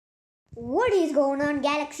What is going on,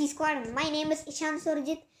 Galaxy Squad? My name is Ishan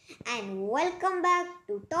Surjit and welcome back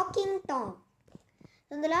to Talking Tom.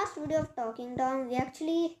 So in the last video of Talking Tom, we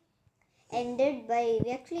actually ended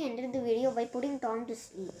the video by putting Tom to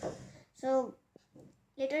sleep. So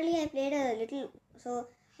literally I played a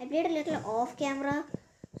little off camera.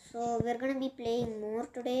 So we're gonna be playing more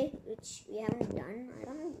today, which we haven't done. I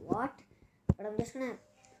don't know what, but I'm just gonna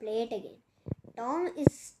play it again. Tom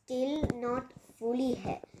is still not fully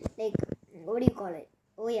like, what do you call it?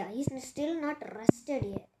 Oh yeah, he's still not rested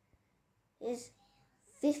yet. He's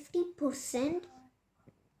 50%.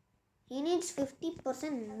 He needs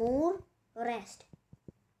 50% more rest.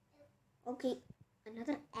 Okay,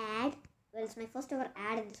 another ad. Well, it's my first ever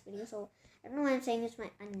ad in this video, so I don't know why I'm saying it's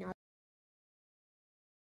my another.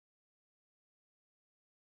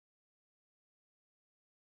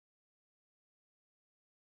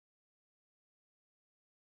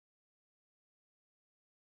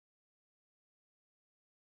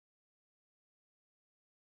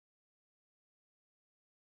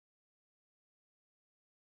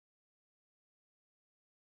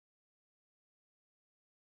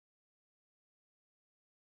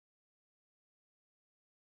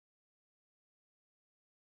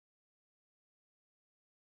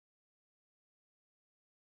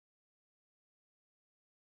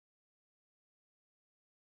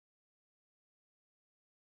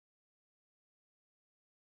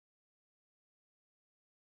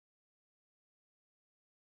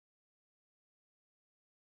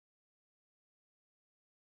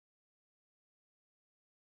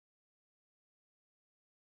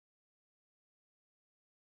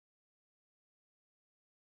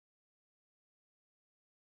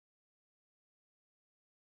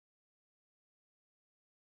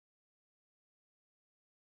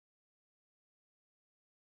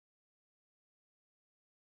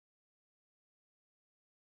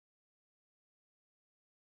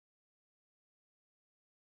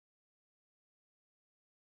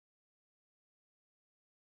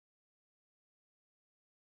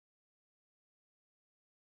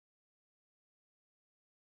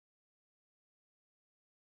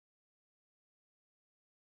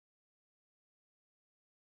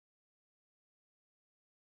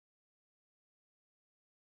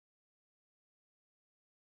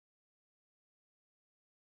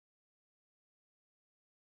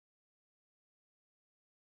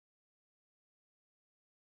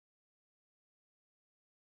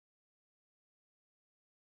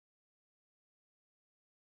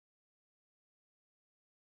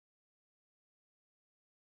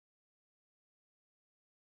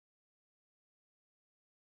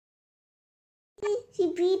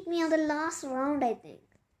 He beat me on the last round, I think.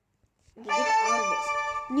 Okay, get all this.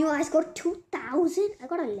 New, I scored 2,000. I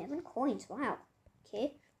got 11 coins. Wow.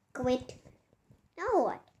 Okay, quit. Now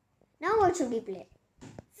what? Now what should we play?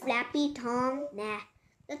 Flappy Tom? Nah,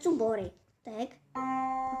 that's too boring. What the heck?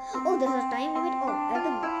 Oh, there's a time limit. Oh, I have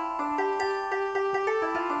to.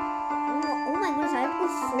 Oh my goodness, I have to go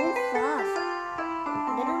so fast.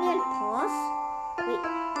 Then only I'll pause. Wait.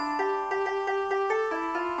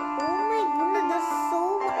 Oh my goodness, there's so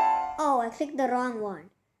much. Oh, I clicked the wrong one.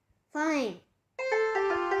 Fine.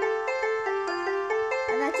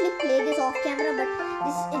 I've actually played this off camera, but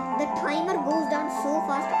the timer goes down so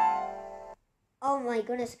fast. Oh my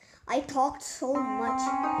goodness, I talked so much.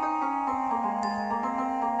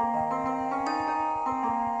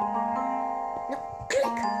 No, click!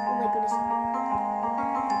 Oh my goodness.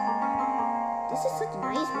 This is such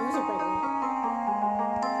nice music, by the way.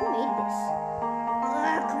 Who made this?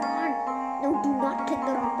 Come on! No, do not click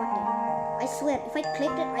the wrong button. I swear, if I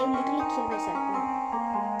clicked it, I would literally kill myself.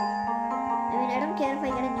 I mean, I don't care if I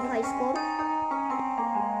get a new high score.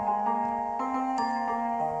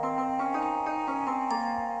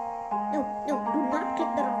 No, do not click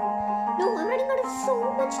the wrong one. No, I'm running out of so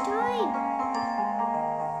much time.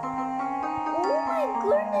 Oh my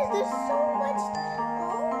goodness, there's so much.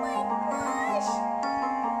 Oh my gosh.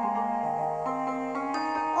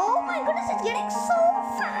 Oh my goodness, it's getting so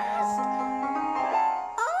fast.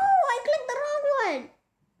 Oh, I clicked the wrong one.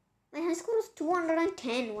 My high score was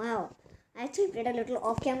 210. Wow. I actually played a little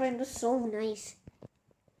off camera and it was so nice.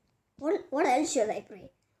 What else should I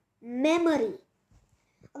play? Memory.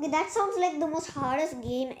 Okay, that sounds like the most hardest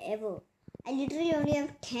game ever. I literally only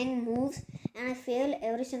have 10 moves and I fail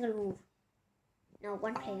every single move. Now,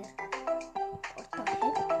 one player. What the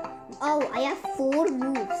heck? Oh, I have 4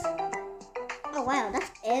 moves. Oh wow, that's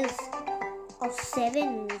L's. Oh,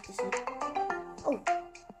 7 moves.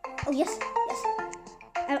 Oh yes.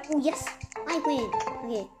 Oh yes, I win.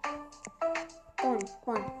 Okay. Come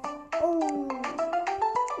on. Oh.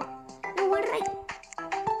 No, what did I?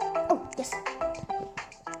 Oh, Yes.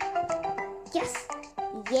 Yes.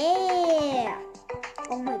 Yeah.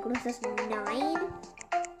 Oh my goodness, that's 9.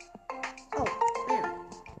 Oh, yeah.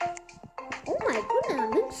 Oh my goodness,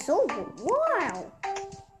 I'm doing so good. Wow.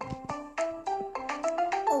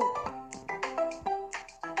 Oh.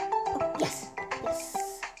 Oh, yes. Yes.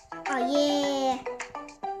 Oh, yeah.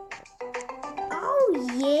 Oh,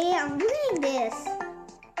 yeah, I'm doing this.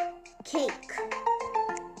 Cake.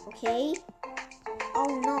 Okay.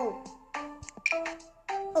 Oh, no.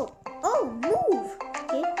 Oh, move.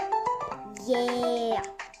 Okay. Yeah.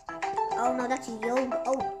 Oh, no, that's yoga.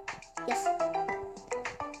 Oh, yes.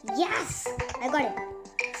 Yes. I got it.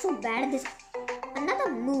 So bad at this.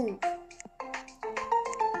 Another move.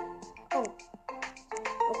 Oh.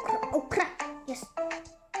 Oh, crap. Yes.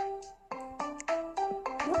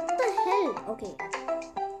 What the hell? Okay.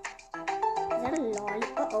 Is that a lolly?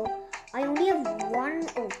 Uh-oh. I only have one.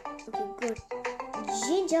 Oh, okay, good.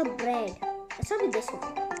 Gingerbread. Let's start with this one.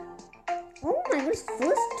 Oh my goodness,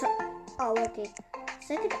 first try. Oh, okay.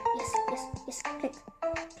 Second, yes.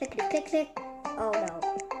 Click. Oh no.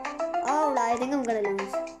 Oh no, I think I'm gonna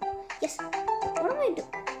lose. Yes. What am I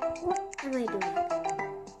doing? What am I doing?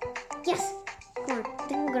 Yes. Come on, I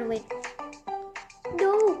think I'm gonna win.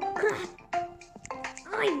 No, crap.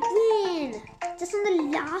 I win. Just on the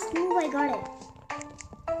last move, I got it.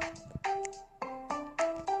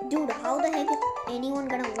 Dude, how the heck is anyone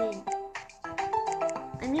gonna win?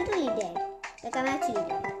 I'm literally dead. Like, I'm actually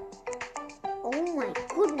dead. Oh my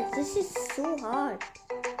goodness, this is so hard.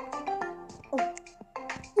 Oh.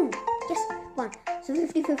 Ooh, yes, one. So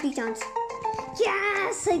 50-50 chance.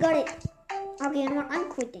 Yes, I got it. Okay, you know what? I'm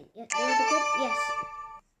quitting. Yes, you want to quit? Yes.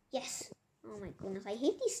 Yes. Oh my goodness, I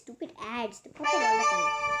hate these stupid ads. They pop up all the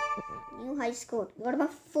time. New high score. You got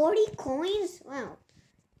about 40 coins? Wow.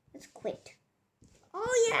 Let's quit.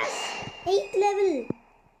 Oh yes! 8th level.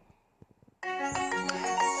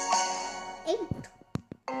 8.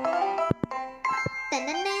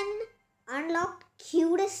 Then unlocked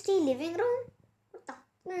cutest living room. What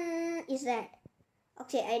the is that?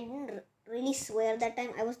 Okay, I didn't really swear that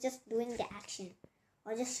time. I was just doing the action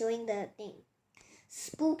or just showing the thing.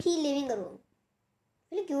 Spooky living room. I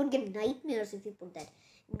feel like you would get nightmares if you put that.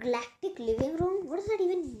 Galactic living room. What does that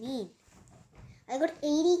even mean? I got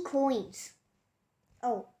 80 coins.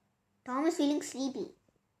 Oh, Tom is feeling sleepy.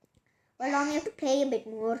 Well, Tom, you have to play a bit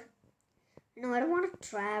more. No, I don't want to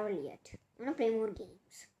travel yet. I want to play more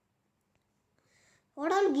games.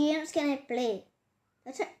 What all games can I play?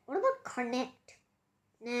 That's it. What about Connect?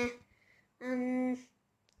 Nah.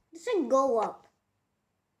 Let's like go up.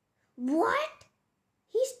 What?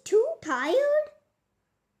 He's too tired?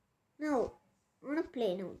 No. I want to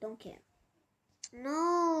play. No, don't care.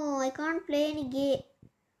 No, I can't play any game.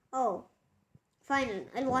 Oh. Fine,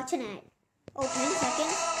 I'll watch an ad. Oh, 10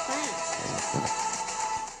 seconds?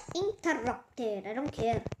 Fine. Interrupted. I don't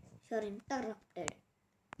care. Sure, interrupted.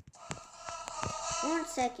 1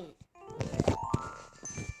 second.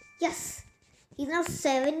 Yes. He's now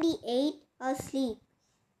 78 asleep.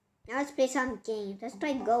 Now let's play some games. Let's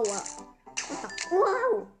try go up. What the?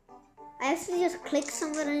 Wow! I actually just clicked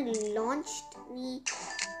somewhere and it launched me.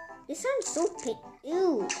 This sounds so pink.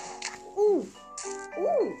 Ew. Ooh.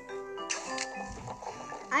 Ooh.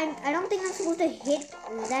 I don't think I'm supposed to hit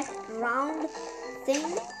that round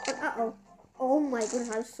thing. But uh-oh. Oh my goodness,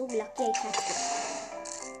 I was so lucky I catched it.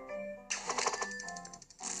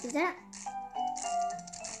 Is that?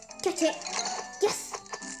 Catch it. Yes.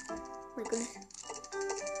 Oh my goodness.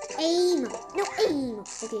 Aim. No, aim.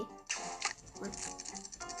 Okay. One.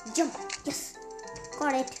 Jump. Yes.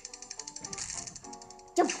 Got it.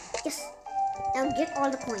 Jump. Yes. Now get all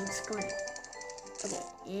the coins. Come on. Okay.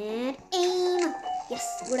 And aim.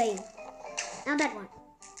 Yes. Good aim. Now that one.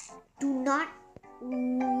 Do not.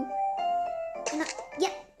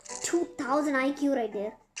 Yeah. 2000 IQ right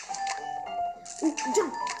there. Ooh,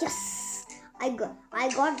 jump. Yes. I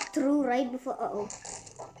got through right before. Uh-oh.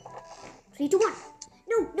 3, 2, 1.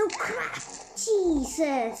 No, crap.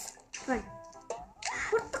 Jesus. Run.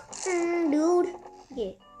 What the dude?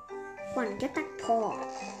 Okay. One, get that paw.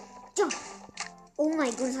 Jump. Oh my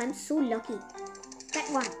goodness, I'm so lucky. That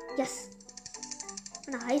one. Yes.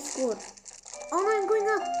 And a high score. Oh no, I'm going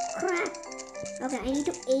up. Crap. Okay, I need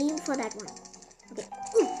to aim for that one. Okay.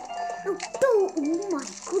 Ooh. No. Oh my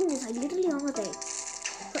goodness, I literally almost died.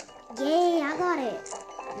 Yay, I got it.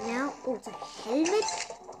 Now, oh, it's a helmet.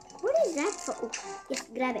 What is that for? Oh, yes,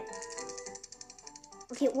 grab it.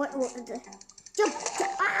 Okay, what jump.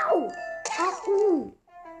 Ow! Oh, ooh.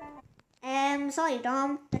 Sorry,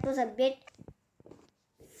 Tom. That was a bit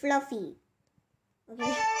fluffy.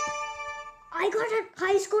 Okay. I got a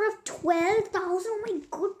high score of 12,000. Oh my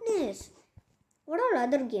goodness. What all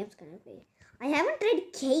other games can I play? I haven't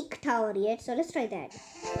tried Cake Tower yet, so let's try that.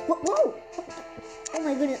 Whoa! Oh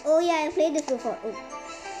my goodness. Oh yeah, I played this before. Oh.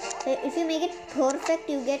 So if you make it perfect,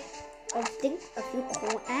 you get, I think, a few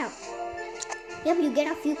coins. Yep, you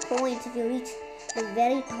get a few coins if you reach the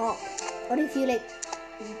very top. Or if you like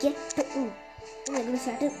get to... Oh my goodness,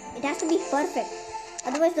 it has to be perfect.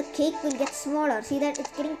 Otherwise the cake will get smaller. See that?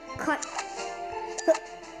 It's getting cut.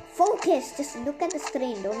 Focus! Just look at the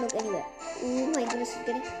screen. Don't look anywhere. Oh my goodness,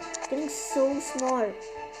 it's getting so small.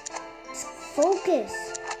 Just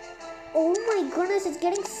focus. Oh my goodness, it's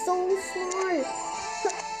getting so small.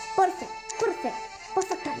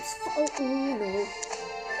 Perfect times. Oh no.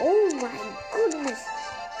 Oh my goodness.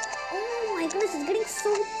 Oh my goodness, it's getting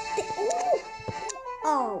so thin.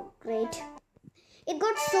 Oh, great. It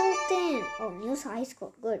got so thin. Oh, new high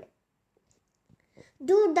score. Good.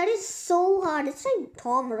 Dude, that is so hard. It's like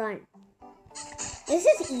Tom Run. This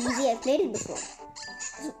is easy. I played it before.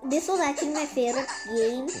 This was actually my favorite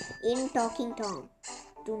game in Talking Tom.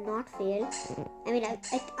 Do not fail. I mean, I'm...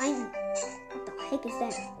 What the heck is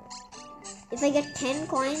that? If I get 10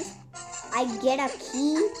 coins, I get a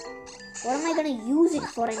key. What am I gonna use it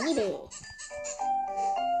for anyway?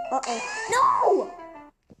 Uh-oh. No!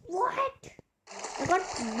 What? I got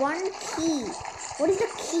one key. What is the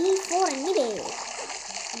key for anyway?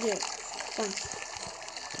 Okay, one.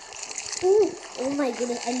 Ooh, oh my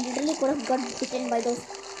goodness. I literally could have got bitten by those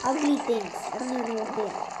ugly things. I don't even know what they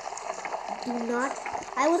are. Do not.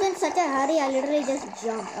 I was in such a hurry, I literally just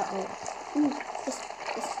jumped. Uh-oh. Ooh,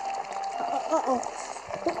 uh-oh.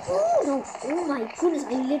 Oh no. Oh my goodness.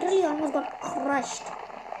 I literally almost got crushed.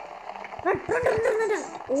 Run.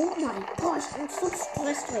 Oh my gosh. I'm so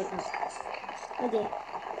stressed right now. Okay.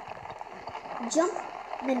 Jump.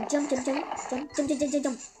 Then jump.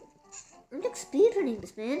 I'm like speedrunning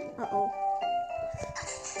this, man. Uh-oh.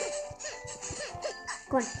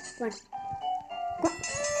 Come on.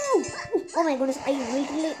 Oh my goodness. I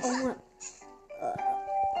literally... Oh my...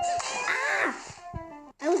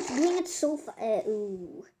 I was doing it so fast.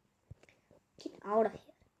 Ooh. Get out of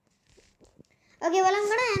here. Okay, well, I'm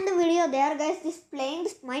gonna end the video there, guys. Playing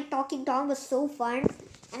my Talking Tom was so fun.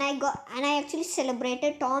 And I actually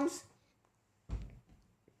celebrated Tom's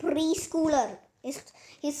preschooler.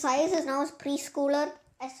 His size is now preschooler.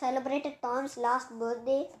 I celebrated Tom's last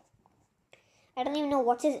birthday. I don't even know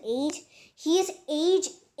what's his age. He is age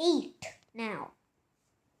 8 now.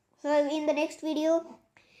 So in the next video,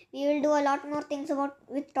 we will do a lot more things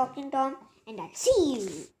with Talking Tom. And I'll see you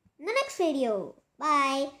in the next video.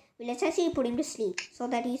 Bye. Let's actually put him to sleep so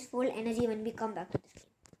that he's full energy when we come back to this game.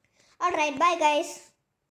 Alright, bye guys.